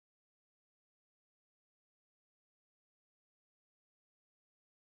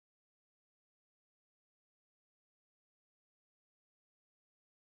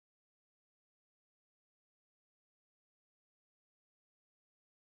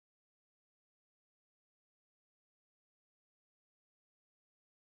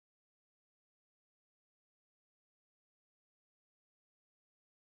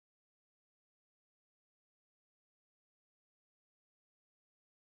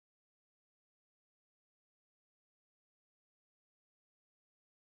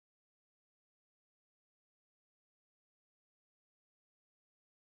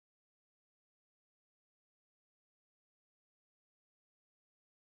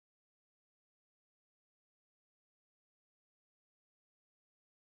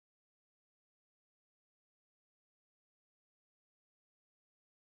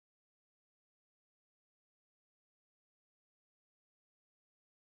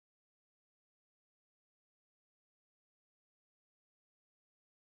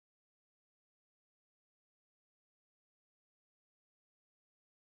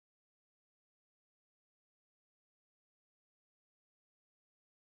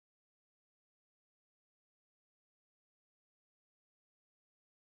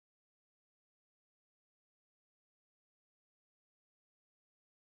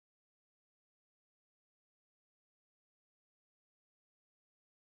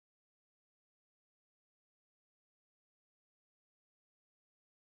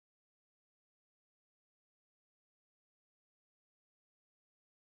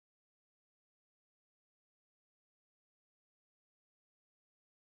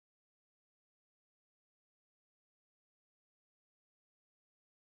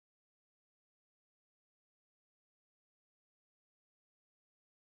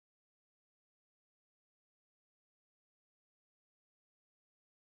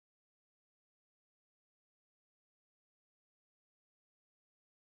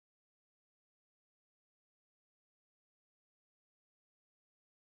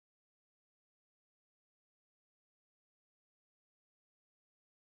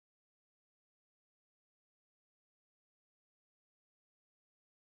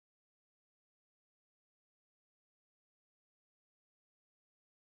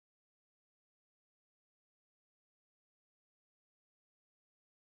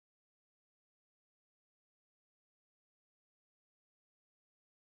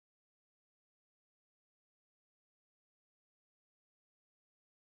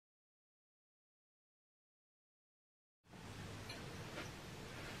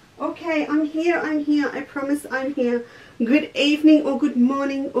Okay, I'm here, I promise I'm here. Good evening or good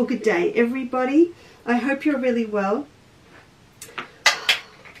morning or good day, everybody. I hope you're really well.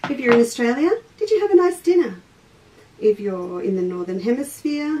 If you're in Australia, did you have a nice dinner? If you're in the Northern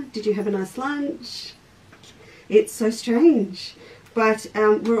Hemisphere, did you have a nice lunch? It's so strange. But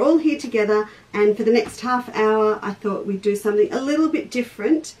we're all here together, and for the next half hour, I thought we'd do something a little bit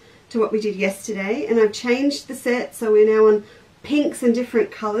different to what we did yesterday. And I've changed the set, so we're now on pinks and different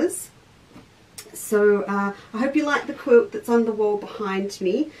colours. So I hope you like the quilt that's on the wall behind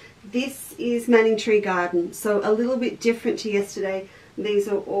me. This is Manning Tree Garden, so a little bit different to yesterday. These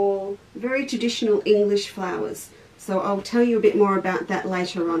are all very traditional English flowers, so I'll tell you a bit more about that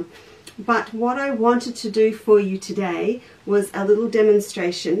later on. But what I wanted to do for you today was a little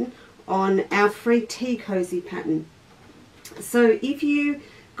demonstration on our free tea cozy pattern. So if you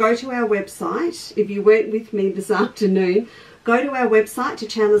go to our website, if you weren't with me this afternoon, go to our website, to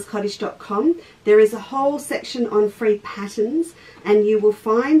chandlerscottage.com. There is a whole section on free patterns, and you will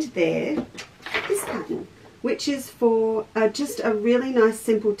find there this pattern, which is for just a really nice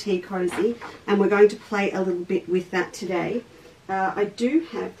simple tea cozy, and we're going to play a little bit with that today. I do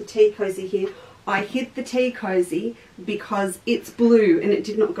have the tea cozy here. I hid the tea cozy because it's blue and it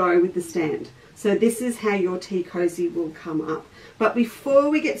did not go with the stand. So this is how your tea cozy will come up. But before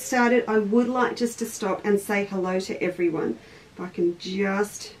we get started, I would like just to stop and say hello to everyone. If I can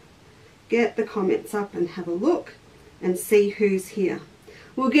just get the comments up and have a look and see who's here.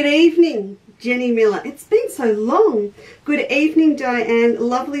 Well, good evening, Jenny Miller. It's been so long. Good evening, Diane.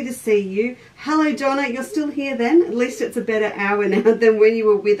 Lovely to see you. Hello, Donna. You're still here then? At least it's a better hour now than when you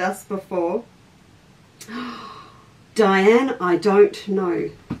were with us before. Diane, I don't know.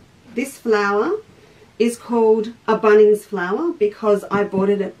 This flower is called a Bunnings flower because I bought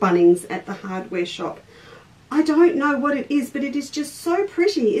it at Bunnings at the hardware shop. I don't know what it is, but it is just so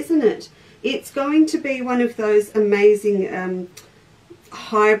pretty, isn't it? It's going to be one of those amazing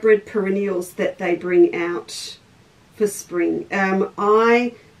hybrid perennials that they bring out for spring.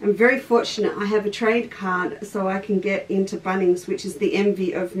 I am very fortunate. I have a trade card so I can get into Bunnings, which is the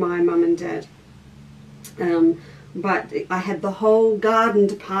envy of my mum and dad. But I had the whole garden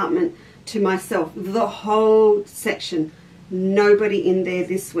department to myself, the whole section. Nobody in there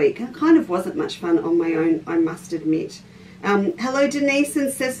this week. It kind of wasn't much fun on my own, I must admit. Hello, Denise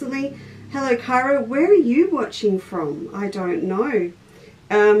and Cecily. Hello, Cara. Where are you watching from? I don't know.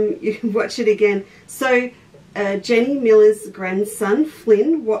 You can watch it again. So Jenny Miller's grandson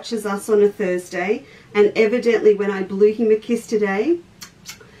Flynn watches us on a Thursday, and evidently when I blew him a kiss today,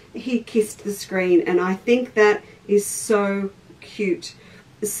 he kissed the screen, and I think that is so cute.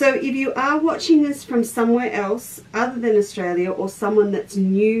 So if you are watching this from somewhere else other than Australia, or someone that's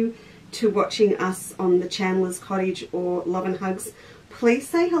new to watching us on the Chandler's Cottage or Love and Hugs, please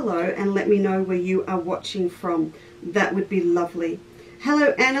say hello and let me know where you are watching from. That would be lovely.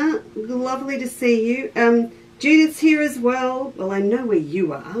 Hello, Anna. Lovely to see you. Judith's here as well. Well, I know where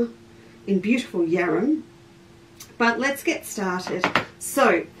you are, in beautiful Yarram. But let's get started.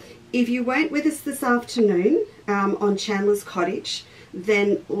 So, if you weren't with us this afternoon on Chandler's Cottage,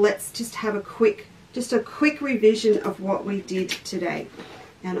 then let's just have a quick revision of what we did today.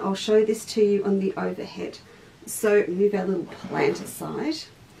 And I'll show this to you on the overhead. So, move our little plant aside.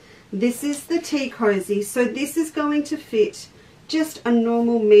 This is the tea cozy. So this is going to fit just a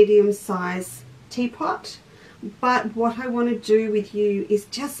normal medium size teapot, but what I want to do with you is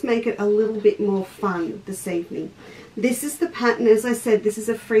just make it a little bit more fun this evening. This is the pattern. As I said, this is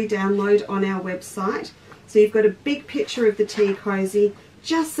a free download on our website, so you've got a big picture of the tea cozy,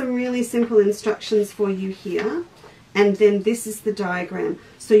 just some really simple instructions for you here, and then this is the diagram.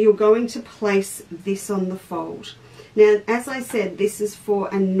 So you're going to place this on the fold. Now, as I said, this is for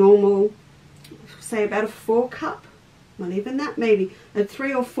a normal, say about a 4-cup, not even that, maybe a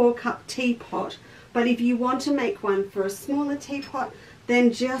 3 or 4 cup teapot. But if you want to make one for a smaller teapot,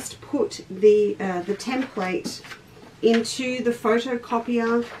 then just put the template into the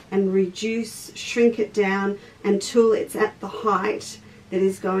photocopier and shrink it down until it's at the height that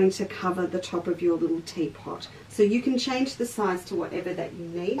is going to cover the top of your little teapot. So you can change the size to whatever that you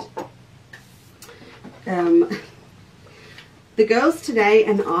need. The girls today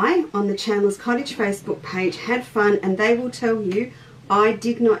and I on the Chandler's Cottage Facebook page had fun, and they will tell you I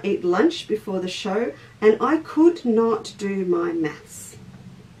did not eat lunch before the show, and I could not do my maths.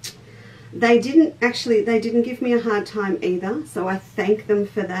 They didn't give me a hard time either, so I thank them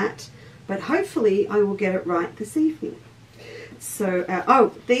for that, but hopefully I will get it right this evening. So,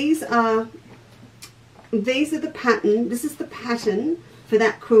 oh, these are the pattern. This is the pattern for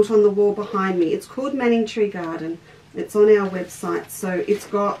that quilt on the wall behind me. It's called Manning Tree Garden. It's on our website. So it's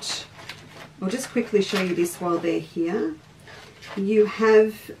got, I'll just quickly show you this while they're here. You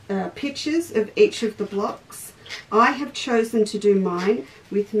have pictures of each of the blocks. I have chosen to do mine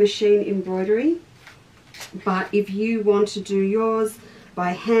with machine embroidery, but if you want to do yours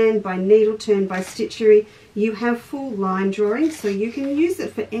by hand, by needle turn, by stitchery, you have full line drawing, so you can use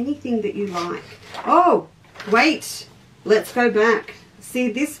it for anything that you like. Oh, wait, let's go back.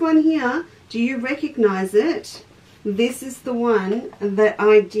 See this one here? Do you recognize it? This is the one that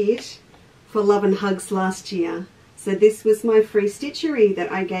I did for Love and Hugs last year. So this was my free stitchery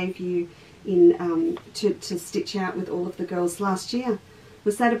that I gave you in to stitch out with all of the girls last year.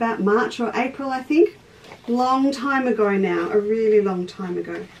 Was that about March or April, I think? Long time ago now, a really long time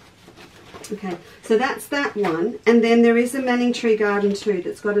ago. Okay, so that's that one. And then there is a Manning Tree Garden too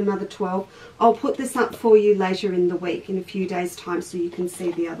that's got another 12. I'll put this up for you later in the week, in a few days' time, so you can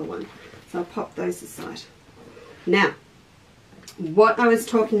see the other one. So I'll pop those aside. Now, what I was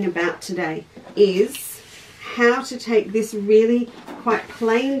talking about today is how to take this really quite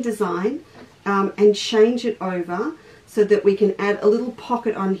plain design and change it over so that we can add a little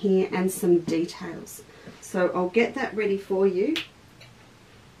pocket on here and some details. So I'll get that ready for you.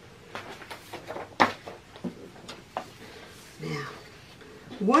 Now,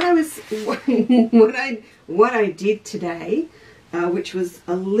 what I did today, which was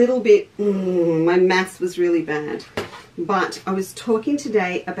a little bit, my maths was really bad, but I was talking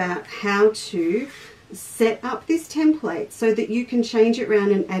today about how to set up this template so that you can change it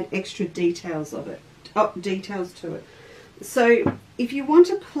around and add extra details to it. So if you want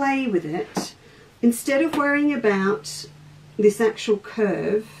to play with it, instead of worrying about this actual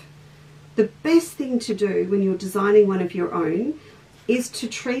curve, the best thing to do when you're designing one of your own is to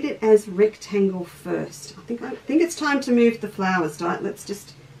treat it as rectangle first. I think it's time to move the flowers, right? Let's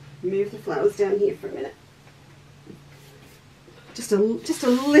just move the flowers down here for a minute. Just a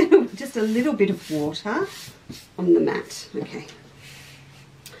little bit of water on the mat. Okay.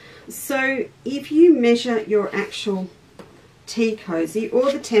 So if you measure your actual tea cozy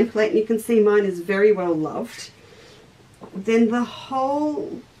or the template, and you can see mine is very well loved, then the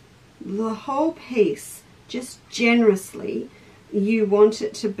whole piece, just generously, you want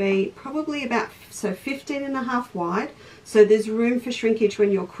it to be probably about 15.5 wide, so there's room for shrinkage when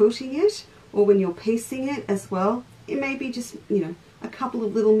you're quilting it or when you're piecing it as well. It may be just, you know, a couple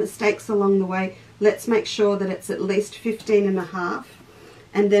of little mistakes along the way. Let's make sure that it's at least 15.5,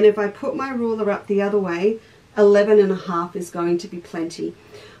 and then if I put my ruler up the other way, 11.5 is going to be plenty.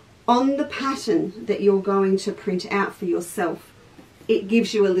 On the pattern that you're going to print out for yourself, it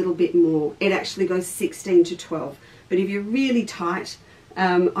gives you a little bit more. It actually goes 16 to 12. But if you're really tight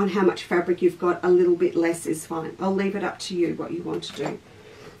on how much fabric you've got, a little bit less is fine. I'll leave it up to you what you want to do.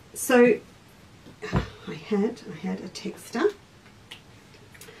 So I had a texter.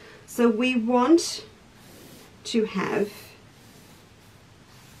 So we want to have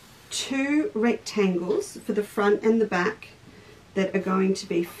 2 rectangles for the front and the back that are going to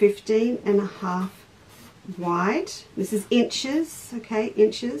be 15.5 wide. This is inches, okay,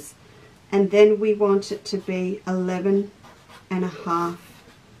 inches. And then we want it to be 11.5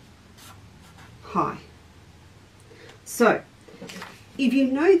 high. So if you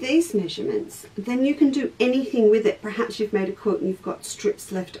know these measurements, then you can do anything with it. Perhaps you've made a quilt and you've got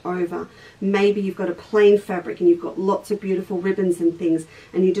strips left over. Maybe you've got a plain fabric and you've got lots of beautiful ribbons and things,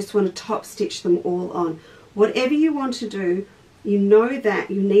 and you just want to top stitch them all on. Whatever you want to do, you know that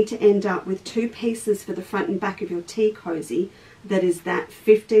you need to end up with 2 pieces for the front and back of your tea cozy that is that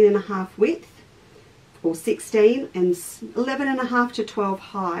 15.5 width, or 16, and 11.5 to 12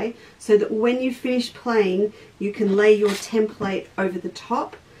 high, so that when you finish playing, you can lay your template over the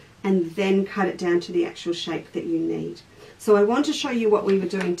top and then cut it down to the actual shape that you need. So I want to show you what we were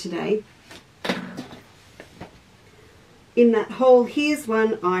doing today. In that hole, here's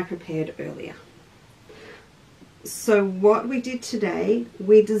one I prepared earlier. So what we did today,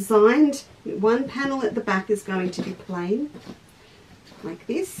 we designed one panel at the back is going to be plain, like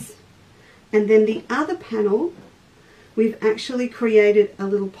this. And then the other panel, we've actually created a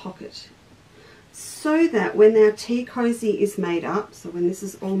little pocket so that when our tea cozy is made up, so when this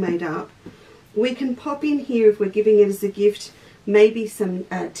is all made up, we can pop in here, if we're giving it as a gift, maybe some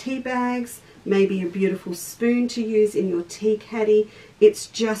tea bags, maybe a beautiful spoon to use in your tea caddy. It's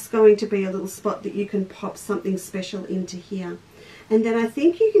just going to be a little spot that you can pop something special into here. And then I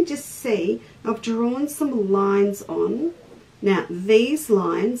think you can just see I've drawn some lines on. Now these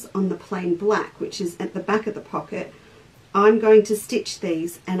lines on the plain black, which is at the back of the pocket, I'm going to stitch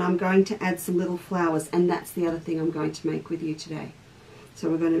these and I'm going to add some little flowers, and that's the other thing I'm going to make with you today. So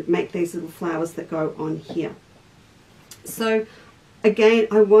we're going to make these little flowers that go on here. So again,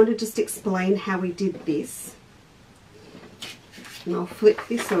 I want to just explain how we did this. And I'll flip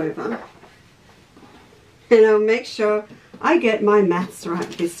this over. And I'll make sure I get my maths right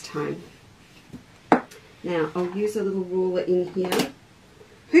this time. Now, I'll use a little ruler in here.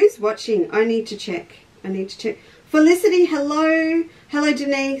 Who's watching? I need to check. I need to check. Felicity, hello. Hello,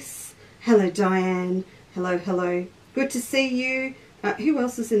 Denise. Hello, Diane. Hello, hello. Good to see you. Who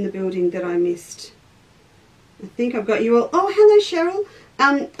else is in the building that I missed? I think I've got you all. Oh, hello, Cheryl.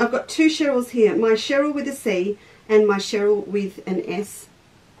 I've got two Cheryls here. My Cheryl with a C and my Cheryl with an S.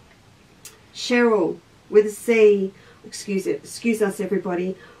 Cheryl with a C. Excuse us,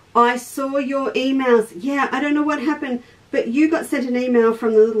 everybody. I saw your emails. Yeah, I don't know what happened, but you got sent an email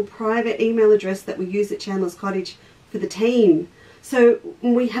from the little private email address that we use at Chandler's Cottage for the team. So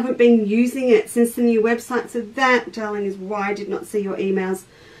we haven't been using it since the new website. So that, darling, is why I did not see your emails.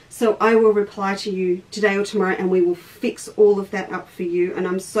 So I will reply to you today or tomorrow, and we will fix all of that up for you. And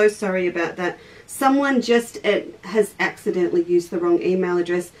I'm so sorry about that. Someone just has accidentally used the wrong email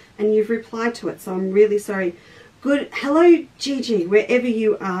address, and you've replied to it. So I'm really sorry. Good. Hello, Gigi, wherever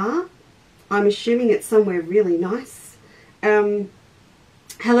you are. I'm assuming it's somewhere really nice.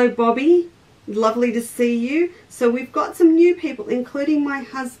 Hello, Bobby. Lovely to see you. So we've got some new people, including my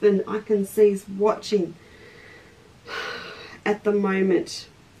husband, I can see is watching at the moment.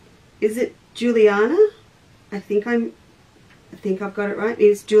 Is it Juliana? I think I've got it right.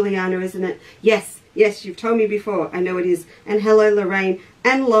 It's Juliana, isn't it? Yes, yes, you've told me before. I know it is. And hello, Lorraine,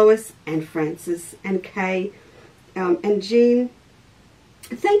 and Lois, and Francis, and Kay, and Jean.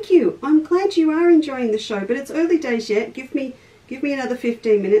 Thank you. I'm glad you are enjoying the show, but it's early days yet. Give me another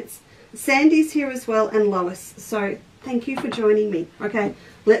 15 minutes. Sandy's here as well, and Lois. So thank you for joining me. Okay,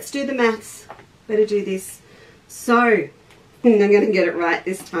 let's do the maths. Better do this. So I'm going to get it right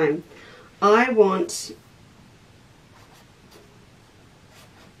this time. I want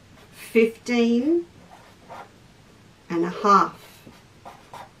 15 and a half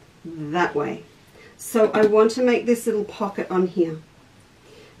that way. So I want to make this little pocket on here.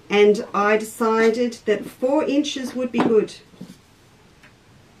 And I decided that 4 inches would be good.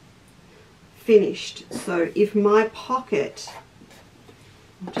 Finished. So if my pocket,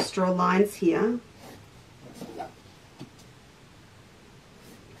 I'll just draw lines here.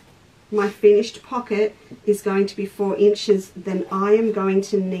 My finished pocket is going to be 4 inches, then I am going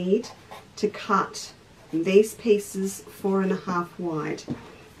to need to cut these pieces 4.5 wide.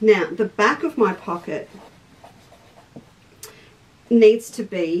 Now, the back of my pocket needs to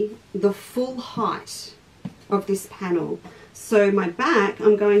be the full height of this panel. So my back,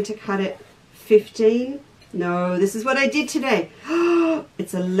 I'm going to cut it 15. No, this is what I did today.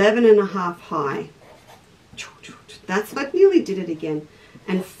 It's 11.5 high. That's, I nearly did it again.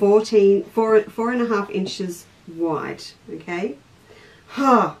 And 4.5 inches wide. Okay.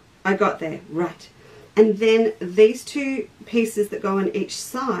 I got there. Right. And then these 2 pieces that go on each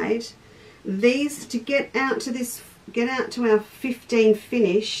side, these, to get out to our 15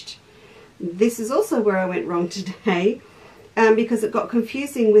 finished. This is also where I went wrong today, because it got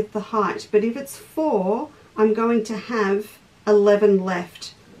confusing with the height. But if it's 4, I'm going to have 11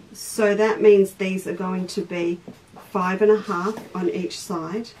 left. So that means these are going to be 5.5 on each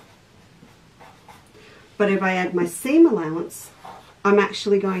side. But if I add my seam allowance, I'm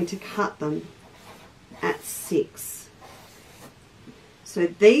actually going to cut them at 6. So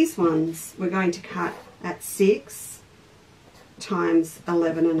these ones we're going to cut at 6 times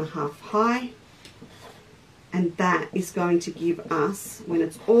 11.5 high, and that is going to give us, when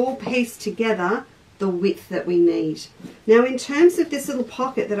it's all pieced together, the width that we need. Now, in terms of this little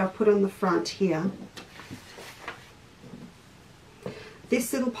pocket that I've put on the front here,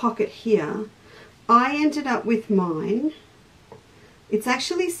 this little pocket here, I ended up with mine, it's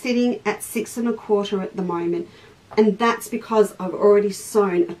actually sitting at 6 1/4 at the moment, and that's because I've already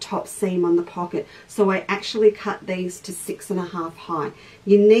sewn a top seam on the pocket. So I actually cut these to 6.5 high.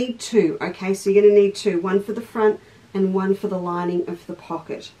 You need 2, okay? So you're going to need 2, one for the front and one for the lining of the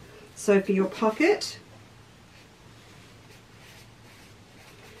pocket. So for your pocket,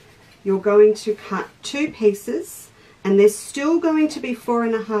 you're going to cut 2 pieces, and they're still going to be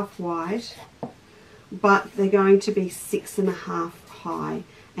 4.5 wide, but they're going to be 6.5 high,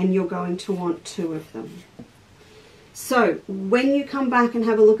 and you're going to want 2 of them. So when you come back and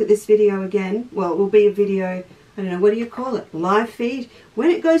have a look at this video again, well, it will be a video, I don't know, what do you call it? Live feed?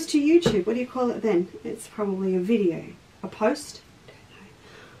 When it goes to YouTube, what do you call it then? It's probably a video, a post? I don't know.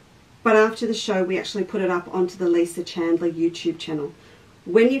 But after the show, we actually put it up onto the Leesa Chandler YouTube channel.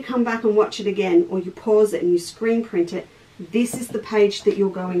 When you come back and watch it again, or you pause it and you screen print it, this is the page that you're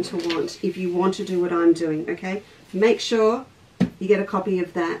going to want if you want to do what I'm doing, okay? make sure you get a copy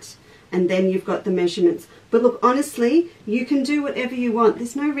of that, and then you've got the measurements. But look, honestly, you can do whatever you want.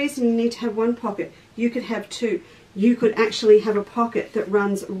 There's no reason you need to have one pocket. You could have two. You could actually have a pocket that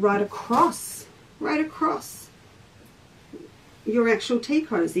runs right across your actual tea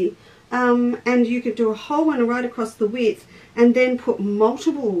cozy, and you could do a whole one right across the width, and then put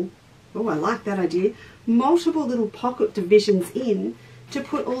multiple, oh, I like that idea, multiple little pocket divisions in to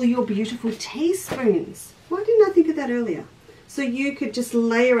put all your beautiful teaspoons. Why didn't I think of that earlier? So you could just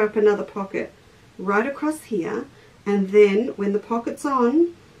layer up another pocket right across here, and then when the pocket's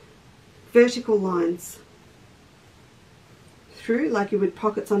on, vertical lines through like you would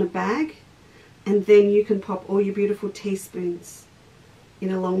pockets on a bag, and then you can pop all your beautiful teaspoons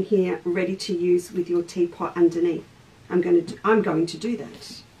in along here, ready to use with your teapot underneath. I'm going to do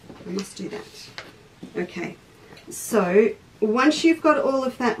that. I must do that. Okay, so once you've got all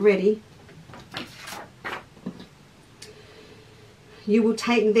of that ready, you will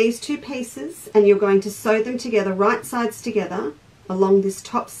take these two pieces and you're going to sew them together, right sides together, along this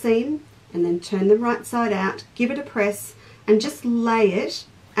top seam, and then turn them right side out, give it a press, and just lay it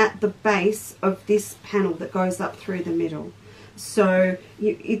at the base of this panel that goes up through the middle. So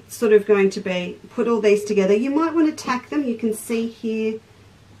it's sort of going to be, put all these together. You might want to tack them. You can see here,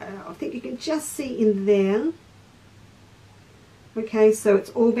 I think you can just see in there. Okay, so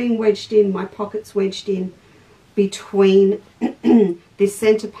it's all being wedged in, my pocket's wedged in between this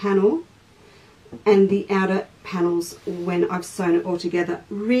center panel and the outer panels when I've sewn it all together.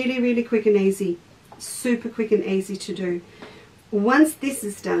 Really, really quick and easy, super quick and easy to do. Once this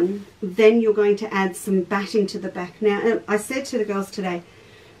is done, then you're going to add some batting to the back. Now, I said to the girls today,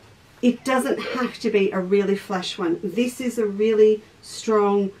 it doesn't have to be a really flash one. This is a really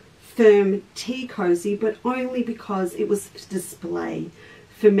strong, firm tea cozy, but only because it was display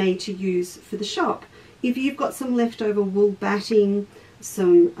for me to use for the shop. If you've got some leftover wool batting,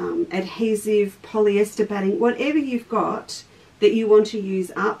 some adhesive polyester batting, whatever you've got that you want to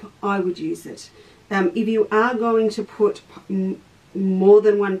use up, I would use it. If you are going to put more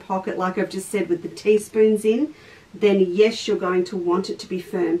than one pocket, like I've just said with the teaspoons in, then yes, you're going to want it to be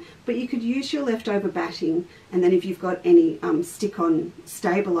firm. But you could use your leftover batting, and then if you've got any stick-on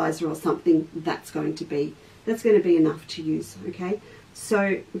stabilizer or something, that's going to be enough to use. Okay, so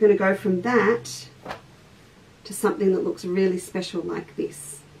we're going to go from that to something that looks really special like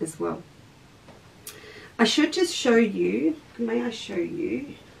this as well. I should just show you, may I show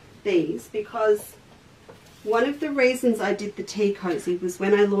you these, because one of the reasons I did the tea cozy was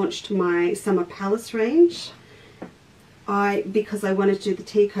when I launched my Summer Palace range. Because I wanted to do the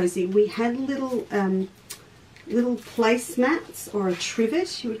tea cozy, we had little placemats, or a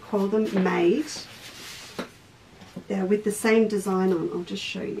trivet you would call them, made. They're with the same design on. I'll just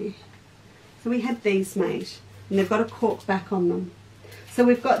show you. So we had these made, and they've got a cork back on them. So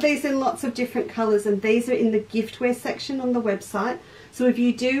we've got these in lots of different colours, and these are in the giftware section on the website. So if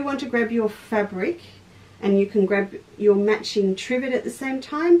you do want to grab your fabric, and you can grab your matching trivet at the same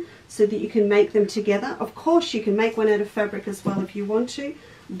time so that you can make them together. Of course you can make one out of fabric as well if you want to,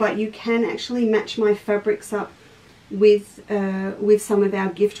 but you can actually match my fabrics up with some of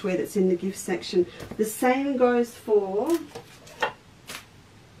our giftware that's in the gift section. The same goes for, I'll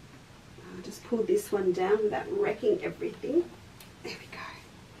just pull this one down without wrecking everything. There we go.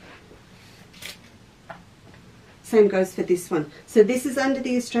 Same goes for this one. So this is Under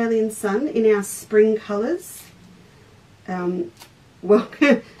the Australian Sun in our spring colours.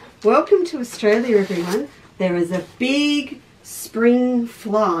 Welcome to Australia, everyone. There is a big spring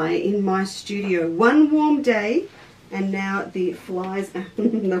fly in my studio. One warm day, and now the flies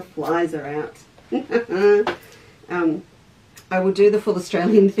are out. I will do the full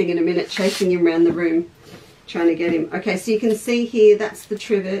Australian thing in a minute, chasing him around the room, trying to get him. Okay, so you can see here, that's the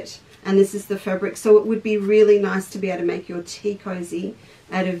trivet, and this is the fabric. So it would be really nice to be able to make your tea cozy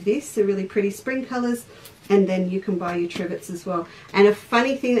out of this. The really pretty spring colours, and then you can buy your trivets as well. And a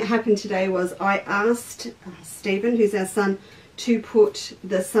funny thing that happened today was I asked Stephen, who's our son, to put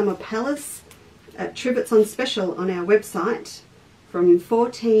the Summer Palace trivets on special on our website from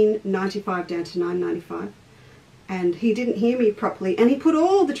 $14.95 down to $9.95. And he didn't hear me properly, and he put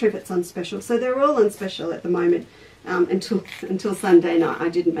all the trivets on special. So they're all on special at the moment. Until Sunday night. I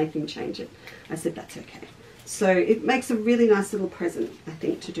didn't make him change it. I said that's okay. So it makes a really nice little present, I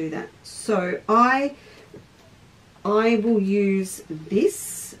think, to do that. So I will use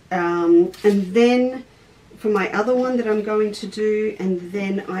this, and then for my other one that I'm going to do, and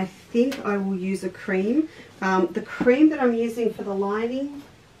then I think I will use a cream. The cream that I'm using for the lining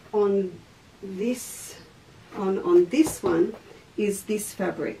on this one is this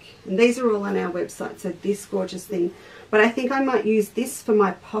fabric. And these are all on our website, so this gorgeous thing. But I think I might use this for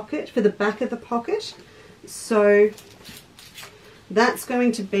my pocket, for the back of the pocket. So that's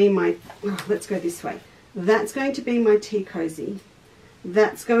going to be my, oh, let's go this way. That's going to be my tea cozy.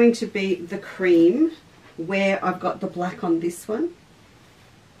 That's going to be the cream, where I've got the black on this one.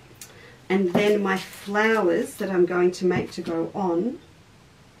 And then my flowers that I'm going to make to go on.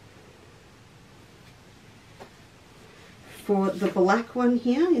 For the black one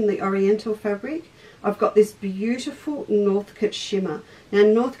here in the Oriental fabric, I've got this beautiful Northcote shimmer. Now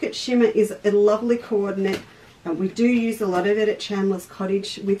Northcote shimmer is a lovely coordinate. We do use a lot of it at Chandler's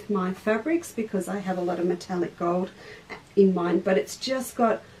Cottage with my fabrics because I have a lot of metallic gold in mine, but it's just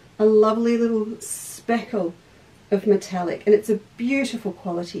got a lovely little speckle of metallic and it's a beautiful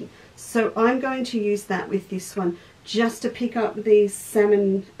quality. So I'm going to use that with this one just to pick up these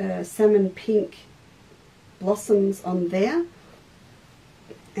salmon pink blossoms on there.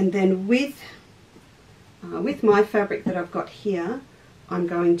 And then with my fabric that I've got here, I'm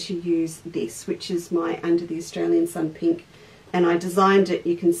going to use this, which is my Under the Australian Sun pink, and I designed it.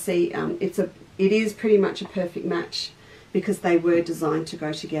 You can see it is pretty much a perfect match because they were designed to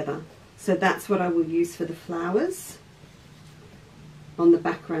go together. So that's what I will use for the flowers on the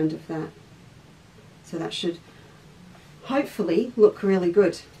background of that. So that should hopefully look really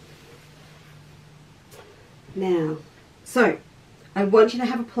good. Now, so I want you to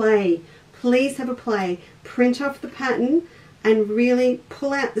have a play. Please have a play. Print off the pattern and really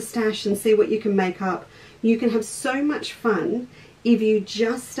pull out the stash and see what you can make up. You can have so much fun if you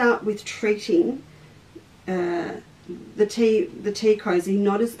just start with treating the tea cozy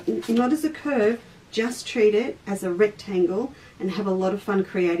not as a curve. Just treat it as a rectangle and have a lot of fun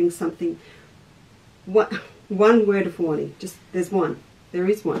creating something. One word of warning, just there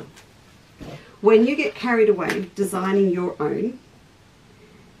is one. When you get carried away designing your own,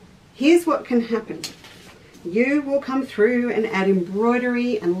 here's what can happen. You will come through and add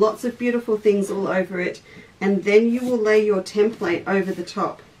embroidery and lots of beautiful things all over it, and then you will lay your template over the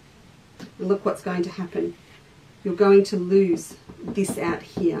top. And look what's going to happen. You're going to lose this out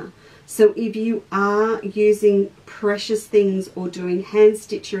here. So if you are using precious things or doing hand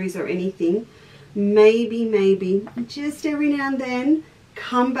stitcheries or anything, maybe just every now and then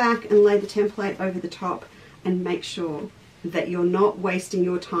come back and lay the template over the top and make sure that you're not wasting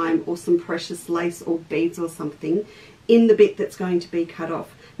your time or some precious lace or beads or something in the bit that's going to be cut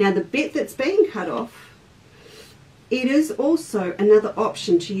off. Now the bit that's being cut off, it is also another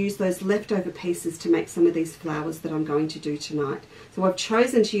option to use those leftover pieces to make some of these flowers that I'm going to do tonight. So I've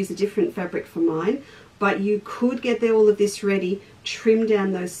chosen to use a different fabric for mine, but you could get all of this ready, trim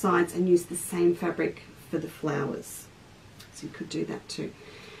down those sides and use the same fabric for the flowers. So you could do that too.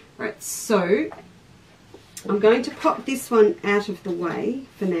 Right, so I'm going to pop this one out of the way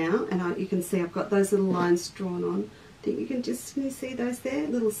for now, and you can see I've got those little lines drawn on. I think can you see those there,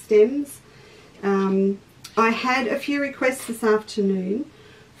 little stems? I had a few requests this afternoon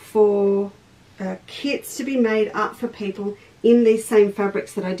for kits to be made up for people in these same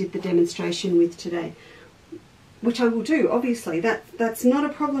fabrics that I did the demonstration with today, which I will do, obviously. That's not a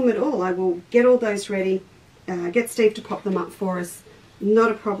problem at all. I will get all those ready, get Steve to pop them up for us,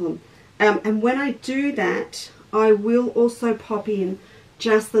 not a problem. And when I do that, I will also pop in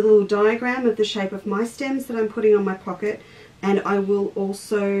just the little diagram of the shape of my stems that I'm putting on my pocket, and I will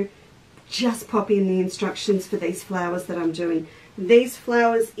also just pop in the instructions for these flowers that I'm doing. These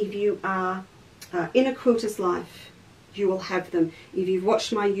flowers, if you are in a quilter's life, you will have them. If you've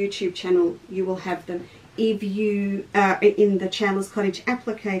watched my YouTube channel, you will have them. If you are in the Chandler's Cottage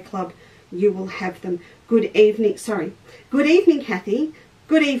Applique Club, you will have them. Good evening, Kathy.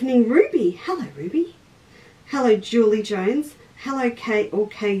 Good evening, Ruby. Hello, Ruby. Hello, Julie Jones. Hello, Kay. Oh,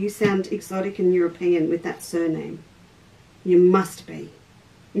 Kay, you sound exotic and European with that surname. You must be.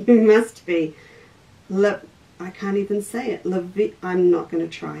 You must be. I can't even say it. I'm not going to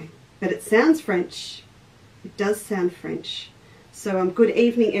try. But it sounds French. It does sound French. So good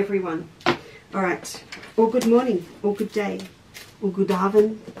evening, everyone. All right. Or good morning. Or good day. Or good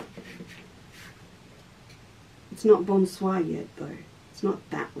avond. It's not bonsoir yet, though. It's not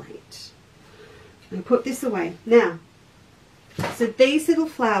that late. I put this away. Now, so these little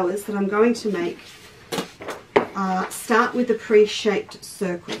flowers that I'm going to make start with a pre-shaped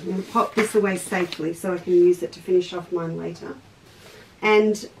circle. I'm going to pop this away safely so I can use it to finish off mine later.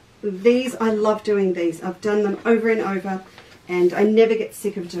 And these, I love doing these. I've done them over and over and I never get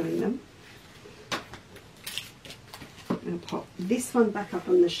sick of doing them. I'm going to pop this one back up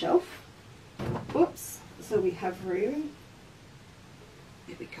on the shelf. Oops, so we have room.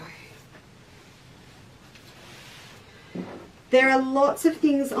 There we go. There are lots of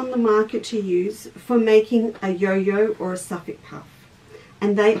things on the market to use for making a yo-yo or a Suffolk puff,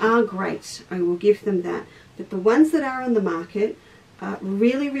 and they are great. I will give them that. But the ones that are on the market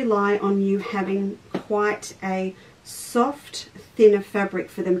really rely on you having quite a soft, thinner fabric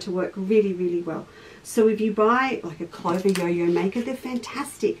for them to work really, really well. So if you buy like a Clover yo-yo maker, they're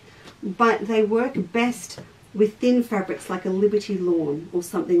fantastic, but they work best with thin fabrics like a Liberty Lawn or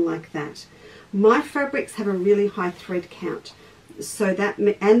something like that. My fabrics have a really high thread count, so that,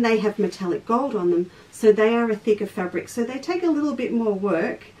 and they have metallic gold on them, so they are a thicker fabric, so they take a little bit more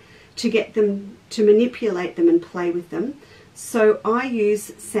work to get them, to manipulate them and play with them. So I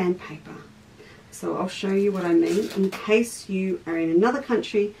use sandpaper. So I'll show you what I mean in case you are in another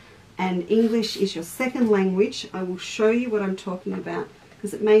country and English is your second language. I will show you what I'm talking about,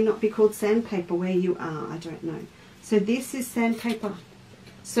 because it may not be called sandpaper where you are, I don't know. So this is sandpaper.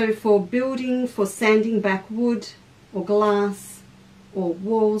 So for building, for sanding back wood or glass or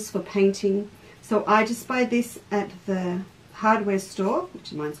walls for painting. So I just buy this at the hardware store,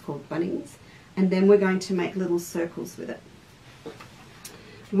 which mine's called Bunnings, and then we're going to make little circles with it,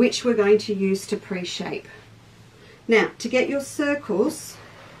 which we're going to use to pre-shape. Now, to get your circles,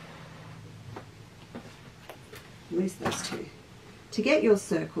 lose those two. To get your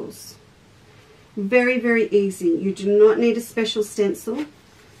circles, very, very easy. You do not need a special stencil.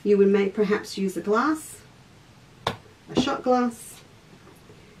 You would perhaps use a glass. A shot glass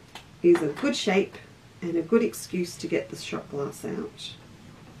is a good shape and a good excuse to get the shot glass out.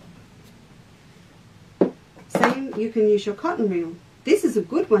 Same, you can use your cotton reel. This is a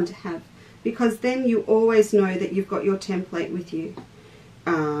good one to have, because then you always know that you've got your template with you.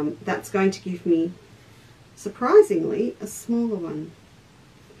 That's going to give me, surprisingly, a smaller one.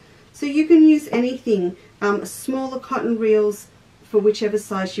 So you can use anything, smaller cotton reels for whichever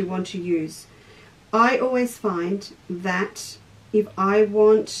size you want to use. I always find that if I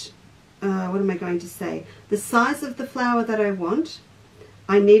want, what am I going to say, the size of the flower that I want,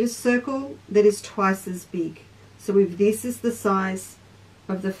 I need a circle that is twice as big. So if this is the size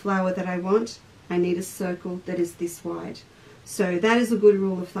of the flower that I want, I need a circle that is this wide. So that is a good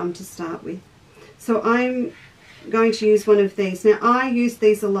rule of thumb to start with. So I'm going to use one of these. Now I use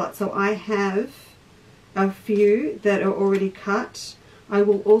these a lot, so I have a few that are already cut. I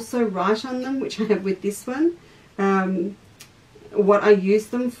will also write on them, which I have with this one, what I use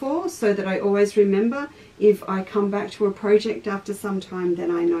them for, so that I always remember. If I come back to a project after some time,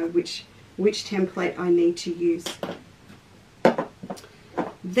 then I know which template I need to use.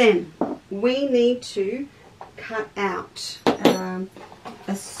 Then we need to cut out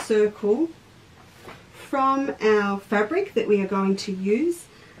a circle from our fabric that we are going to use,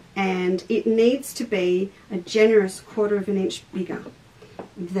 and it needs to be a generous 1/4 inch bigger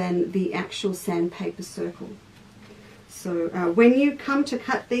than the actual sandpaper circle. So when you come to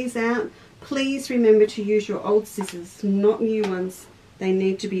cut these out, please remember to use your old scissors, not new ones. They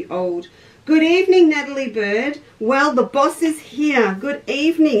need to be old. Good evening, Natalie Bird. Well, the boss is here. Good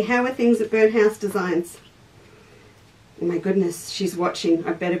evening. How are things at Birdhouse Designs? Oh my goodness, she's watching.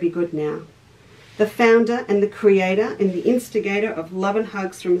 I better be good now. The founder and the creator and the instigator of Love and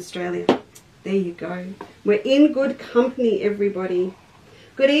Hugs from Australia. There you go. We're in good company, everybody.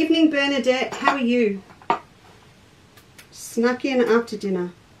 Good evening, Bernadette. How are you? Snuck in after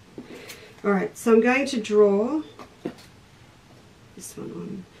dinner. Alright, so I'm going to draw this one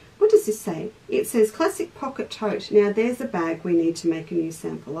on. What does this say? It says Classic Pocket Tote. Now there's a bag we need to make a new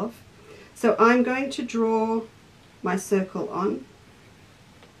sample of. So I'm going to draw my circle on.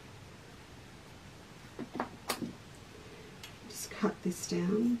 Just cut this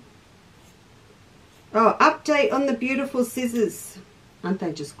down. Oh, update on the beautiful scissors. Aren't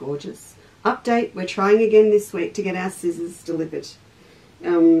they just gorgeous? Update, we're trying again this week to get our scissors delivered.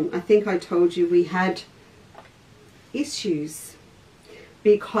 I think I told you we had issues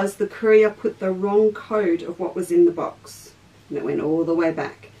because the courier put the wrong code of what was in the box, and it went all the way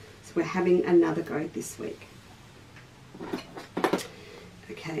back. So we're having another go this week.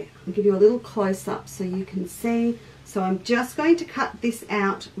 Okay, I'll give you a little close-up so you can see. So I'm just going to cut this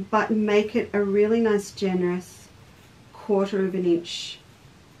out, but make it a really nice generous 1/4 inch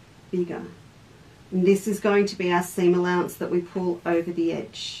bigger. And this is going to be our seam allowance that we pull over the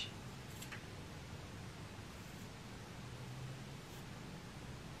edge.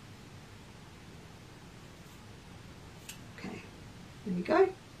 Okay, there we go.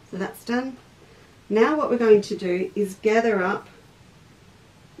 So that's done. Now what we're going to do is gather up.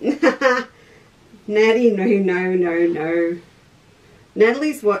 Natty, no.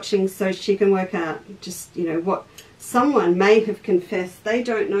 Natalie's watching so she can work out just, you know, what someone may have confessed they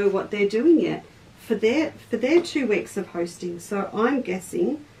don't know what they're doing yet. for their 2 weeks of hosting. So I'm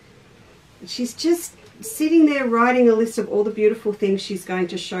guessing she's just sitting there writing a list of all the beautiful things she's going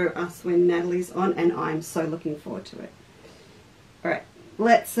to show us when Natalie's on, and I'm so looking forward to it. All right,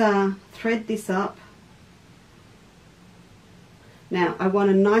 let's thread this up. Now I want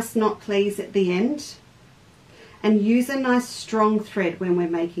a nice knot, please, at the end, and use a nice strong thread when we're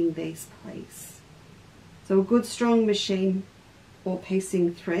making these, please. So a good strong machine or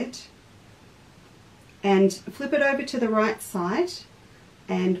piecing thread, and flip it over to the right side,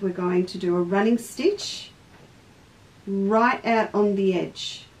 and we're going to do a running stitch right out on the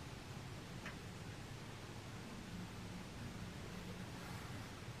edge.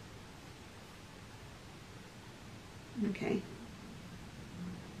 Okay.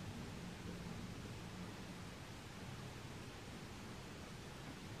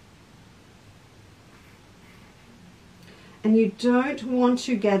 And you don't want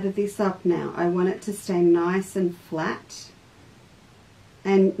to gather this up now. I want it to stay nice and flat.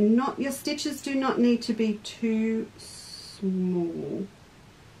 And not, your stitches do not need to be too small.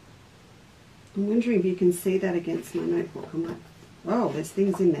 I'm wondering if you can see that against my notebook. I'm like, oh, there's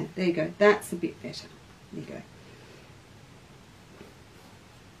things in there. There you go. That's a bit better. There you go.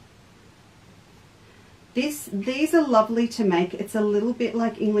 These are lovely to make. It's a little bit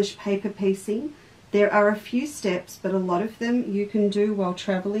like English paper piecing. There are a few steps, but a lot of them you can do while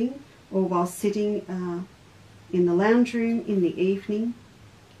traveling or while sitting in the lounge room in the evening.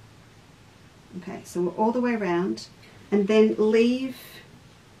 Okay, so we're all the way around, and then leave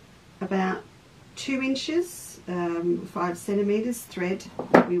about 2 inches, 5 centimeters thread.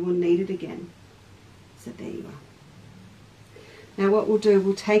 We will need it again. So there you are. Now what we'll do,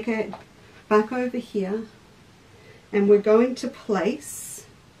 we'll take it back over here, and we're going to place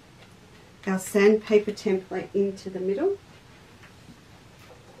our sandpaper template into the middle.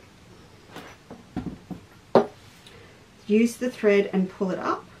 Use the thread and pull it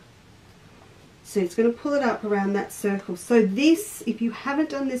up. So it's going to pull it up around that circle. So this, if you haven't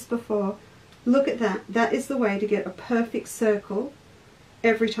done this before, look at that. That is the way to get a perfect circle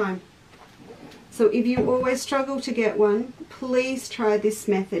every time. So if you always struggle to get one, please try this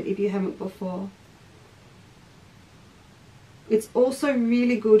method if you haven't before. It's also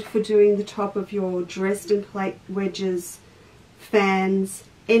really good for doing the top of your Dresden plate wedges, fans,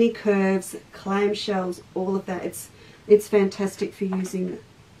 any curves, clamshells, all of that. It's fantastic for using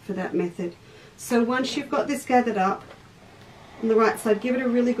for that method. So once you've got this gathered up on the right side, give it a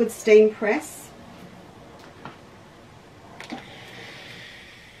really good steam press. I've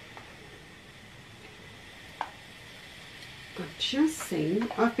just seen,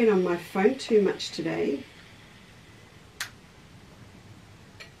 I've been on my phone too much today.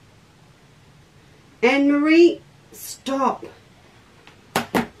 Anne-Marie, stop.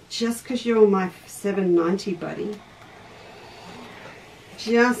 Just because you're my 790 buddy.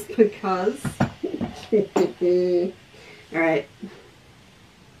 Just because. Alright.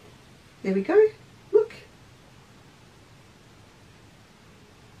 There we go. Look.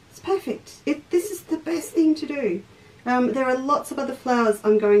 It's perfect. This is the best thing to do. There are lots of other flowers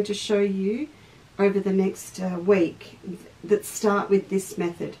I'm going to show you over the next week that start with this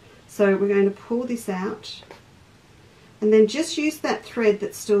method. So we're going to pull this out, and then just use that thread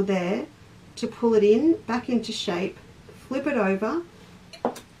that's still there to pull it in, back into shape, flip it over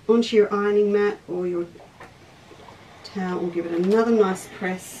onto your ironing mat or your towel, and give it another nice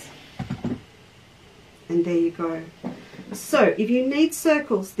press, and there you go. So if you need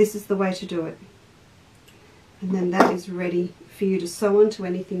circles, this is the way to do it. And then that is ready for you to sew onto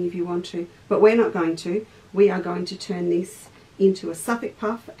anything if you want to, but we're not going to. We are going to turn this into a Suffolk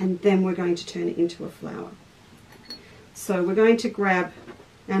puff, and then we're going to turn it into a flower. So we're going to grab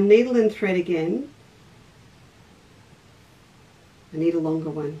our needle and thread again. I need a longer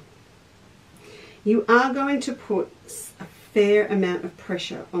one. You are going to put a fair amount of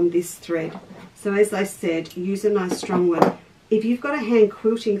pressure on this thread. So as I said, use a nice strong one. If you've got a hand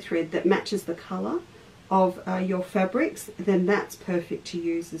quilting thread that matches the colour of your fabrics, then that's perfect to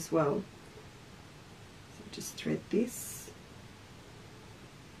use as well. So just thread this.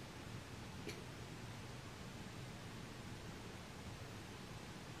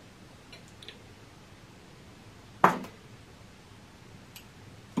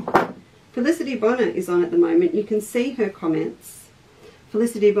 Felicity Bonner is on at the moment. You can see her comments.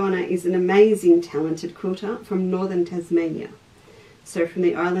 Felicity Bonner is an amazing, talented quilter from northern Tasmania. So from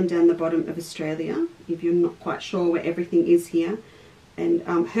the island down the bottom of Australia, if you're not quite sure where everything is here. And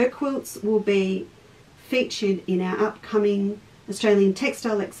her quilts will be featured in our upcoming Australian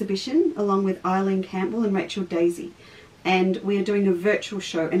Textile Exhibition, along with Eileen Campbell and Rachel Daisy. And we are doing a virtual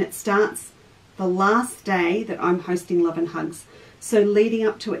show, and it starts the last day that I'm hosting Love and Hugs. So leading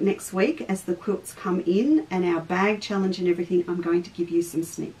up to it next week, as the quilts come in and our bag challenge and everything, I'm going to give you some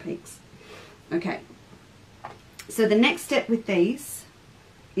sneak peeks. Okay, so the next step with these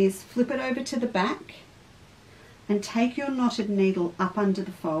is flip it over to the back and take your knotted needle up under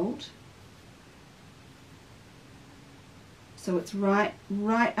the fold. So it's right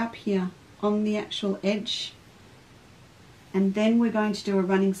up here on the actual edge. And then we're going to do a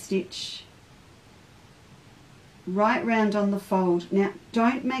running stitch right round on the fold. Now,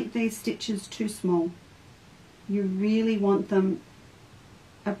 don't make these stitches too small. You really want them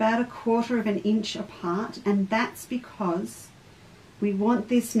about 1/4 of an inch apart, and that's because we want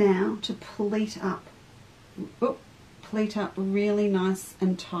this now to pleat up. Pleat up really nice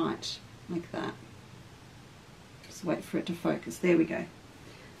and tight, like that. Just wait for it to focus. There we go.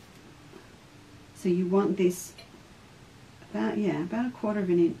 So you want this about 1/4 of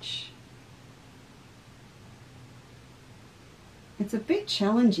an inch. It's a bit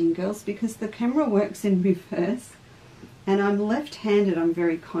challenging, girls, because the camera works in reverse and I'm left-handed. I'm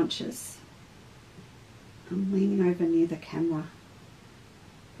very conscious. I'm leaning over near the camera.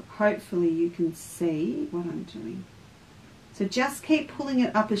 But hopefully you can see what I'm doing. So just keep pulling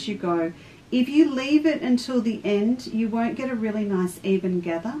it up as you go. If you leave it until the end, you won't get a really nice even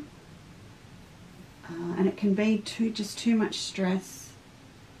gather. And it can be just too much stress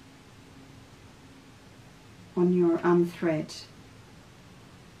on your thread.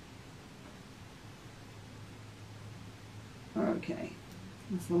 Okay,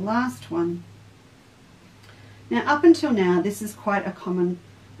 that's the last one. Now, up until now, this is quite a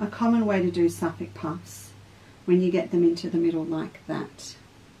common way to do Suffolk puffs, when you get them into the middle like that.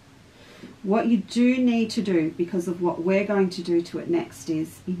 What you do need to do, because of what we're going to do to it next,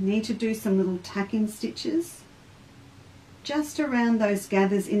 is you need to do some little tacking stitches just around those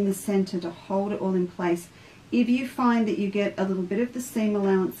gathers in the center to hold it all in place. If you find that you get a little bit of the seam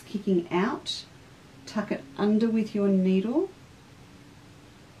allowance kicking out, tuck it under with your needle.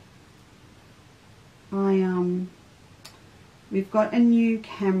 We've got a new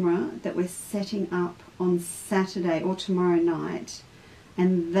camera that we're setting up on Saturday or tomorrow night,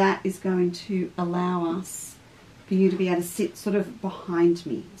 and that is going to allow us for you to be able to sit sort of behind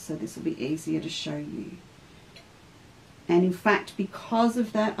me, so this will be easier to show you. And in fact, because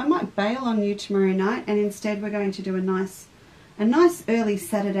of that, I might bail on you tomorrow night, and instead we're going to do a nice early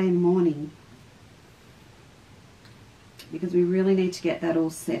Saturday morning, because we really need to get that all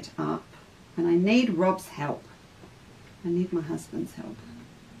set up. And I need Rob's help. I need my husband's help.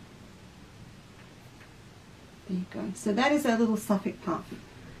 There you go. So that is our little Suffolk puff,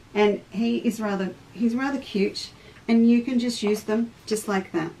 and he's rather cute, and you can just use them just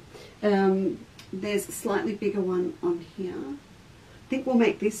like that. There's a slightly bigger one on here. I think we'll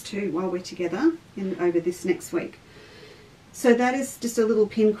make this too while we're together over this next week. So that is just a little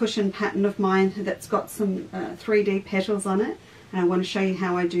pin cushion pattern of mine that's got some 3D petals on it, and I want to show you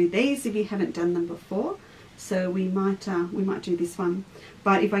how I do these if you haven't done them before. So we might do this one,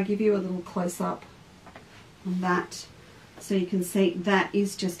 but if I give you a little close up on that, so you can see that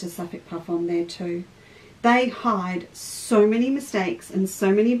is just a Suffolk puff on there too. They hide so many mistakes and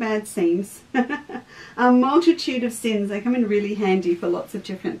so many bad seams, a multitude of sins. They come in really handy for lots of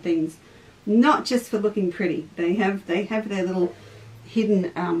different things, not just for looking pretty. They have their little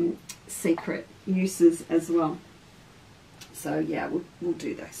hidden secret uses as well. So yeah, we'll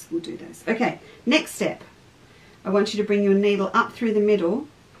do those. We'll do those. Okay, next step. I want you to bring your needle up through the middle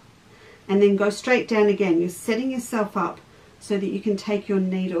and then go straight down again. You're setting yourself up so that you can take your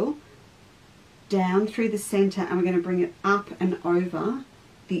needle down through the center, and we're going to bring it up and over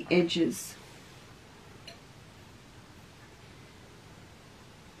the edges.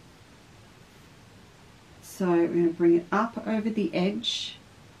 So we're going to bring it up over the edge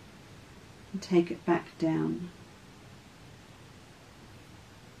and take it back down.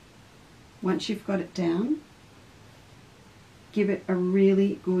 Once you've got it down, give it a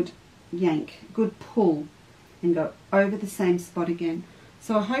really good yank, good pull, and go over the same spot again.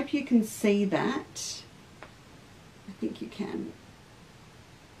 So I hope you can see that. I think you can.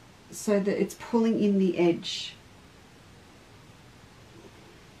 So that it's pulling in the edge.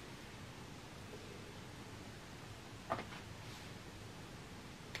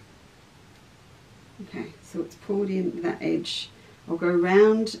 Okay, so it's pulled in that edge. I'll go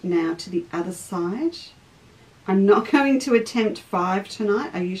round now to the other side. I'm not going to attempt 5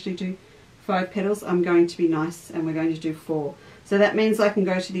 tonight. I usually do 5 petals. I'm going to be nice, and we're going to do 4. So that means I can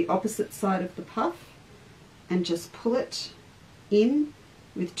go to the opposite side of the puff and just pull it in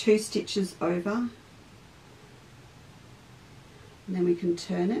with 2 stitches over. And then we can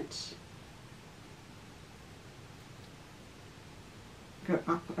turn it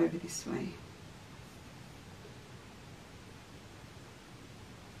go up over this way.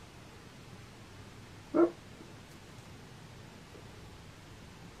 Whoop.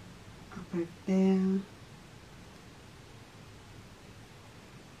 Up over there.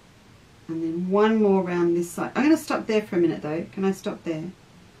 And then one more round this side. I'm going to stop there for a minute though. Can I stop there?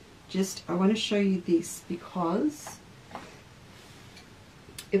 Just, I want to show you this, because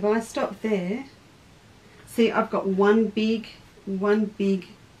if I stop there, see, I've got one big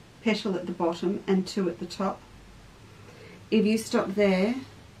petal at the bottom and two at the top. If you stop there,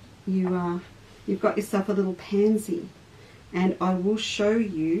 you've got yourself a little pansy. And I will show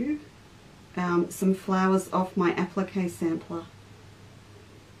you some flowers off my applique sampler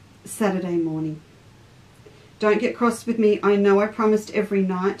Saturday morning. Don't get cross with me. I know I promised every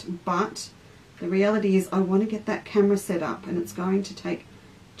night, but the reality is I want to get that camera set up, and it's going to take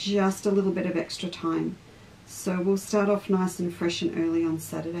just a little bit of extra time. So we'll start off nice and fresh and early on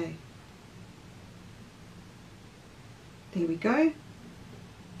Saturday. There we go.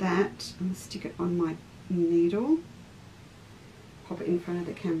 That, I'm going to stick it on my needle. Pop it in front of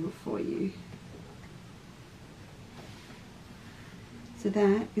the camera for you. So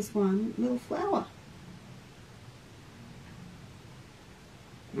that is one little flower.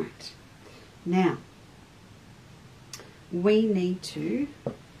 Right, now we need to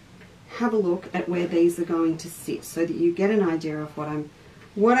have a look at where these are going to sit so that you get an idea of what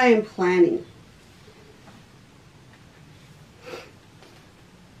I am planning.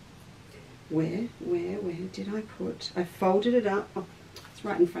 Where did I put? I folded it up. Oh, it's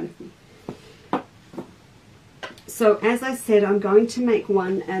right in front of me. So as I said, I'm going to make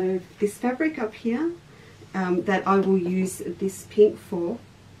one out of this fabric up here that I will use this pink for.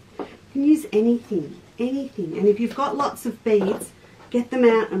 You can use anything. And if you've got lots of beads, get them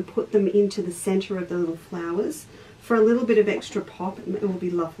out and put them into the center of the little flowers for a little bit of extra pop. It will be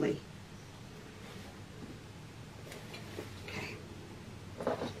lovely. Okay,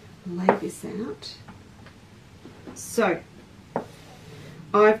 lay this out. So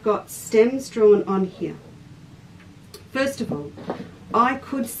I've got stems drawn on here. First of all, I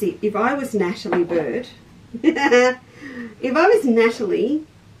could sit, if I was Natalie Bird, if I was Natalie,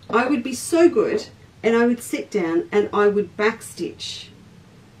 I would be so good, and I would sit down and I would backstitch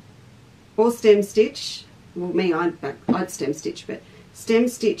or stem stitch. Well, me, I'd stem stitch, but stem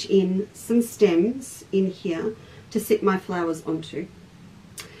stitch in some stems in here to sit my flowers onto.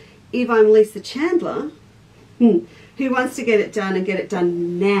 If I'm Leesa Chandler, who wants to get it done and get it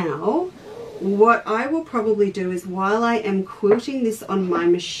done now, what I will probably do is, while I am quilting this on my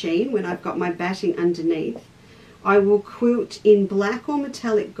machine, when I've got my batting underneath, I will quilt in black or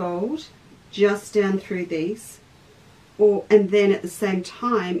metallic gold just down through these, and then at the same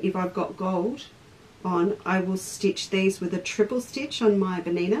time, if I've got gold on, I will stitch these with a triple stitch on my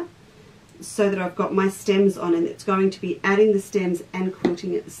banana so that I've got my stems on, and it's going to be adding the stems and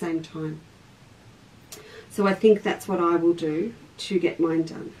quilting at the same time. So I think that's what I will do to get mine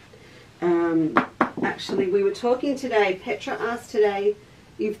done. Actually, we were talking today, Petra asked today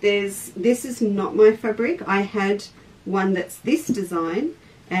if this is not my fabric. I had one that's this design,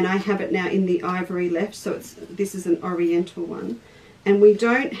 and I have it now in the ivory left, so this is an oriental one. And we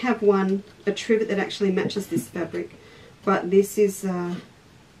don't have a trivet that actually matches this fabric, but this is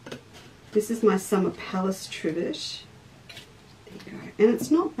my Summer Palace trivet. There you go. And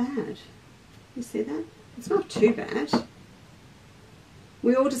it's not bad. You see that? It's not too bad.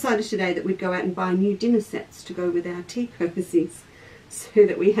 We all decided today that we'd go out and buy new dinner sets to go with our tea cozies, so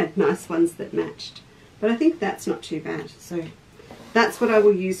that we had nice ones that matched. But I think that's not too bad. So that's what I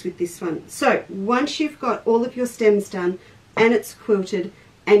will use with this one. So once you've got all of your stems done and it's quilted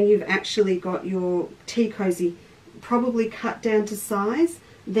and you've actually got your tea cozy probably cut down to size,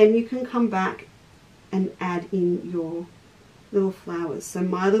 then you can come back and add in your little flowers. So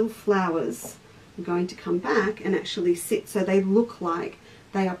my little flowers are going to come back and actually sit so they look like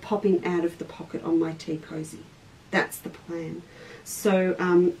they are popping out of the pocket on my tea cozy. That's the plan. So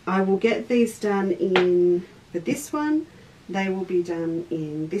I will get these done in, for this one, they will be done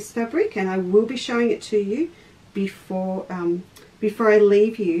in this fabric, and I will be showing it to you before I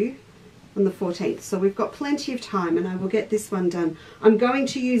leave you on the 14th. So we've got plenty of time, and I will get this one done. I'm going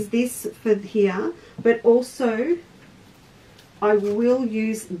to use this for here, but also I will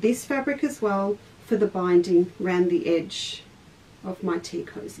use this fabric as well for the binding around the edge of my tea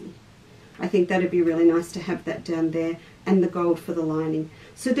cozy. I think that'd be really nice to have that down there, and the gold for the lining.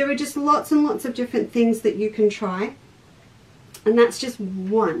 So there are just lots and lots of different things that you can try, and that's just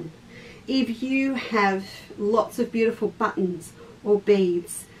one. If you have lots of beautiful buttons or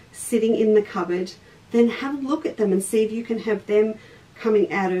beads sitting in the cupboard, then have a look at them and see if you can have them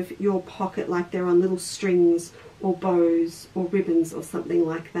coming out of your pocket like they're on little strings or bows or ribbons or something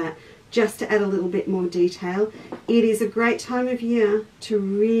like that, just to add a little bit more detail. It is a great time of year to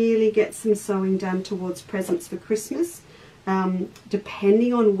really get some sewing done towards presents for Christmas,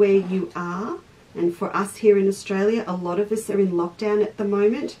 depending on where you are. And for us here in Australia, a lot of us are in lockdown at the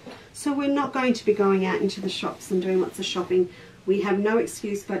moment, so we're not going to be going out into the shops and doing lots of shopping. We have no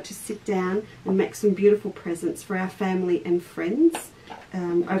excuse but to sit down and make some beautiful presents for our family and friends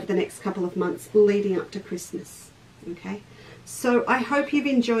over the next couple of months leading up to Christmas. Okay, so I hope you've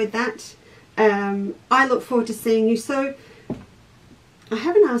enjoyed that. I look forward to seeing you. So I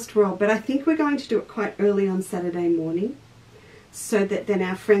haven't asked Rob, but I think we're going to do it quite early on Saturday morning, so that then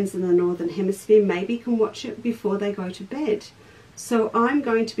our friends in the Northern Hemisphere maybe can watch it before they go to bed. So I'm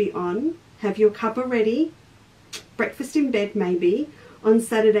going to be on, have your cuppa ready, breakfast in bed maybe, on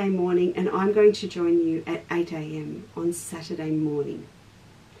Saturday morning, and I'm going to join you at 8 AM on Saturday morning.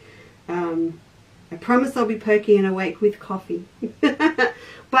 I promise I'll be perky and awake with coffee.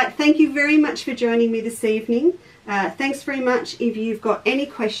 But thank you very much for joining me this evening. Thanks very much. If you've got any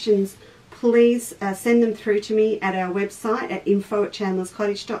questions, please send them through to me at our website at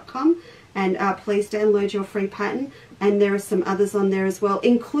info@chandlerscottage.com, and please download your free pattern. And there are some others on there as well,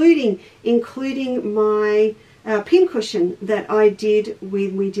 including my pincushion that I did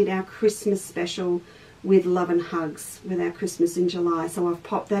when we did our Christmas special with Love and Hugs with our Christmas in July. So I've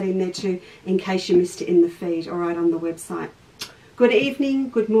popped that in there too, in case you missed it in the feed, all right, on the website. Good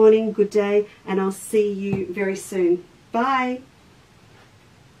evening, good morning, good day, and I'll see you very soon. Bye.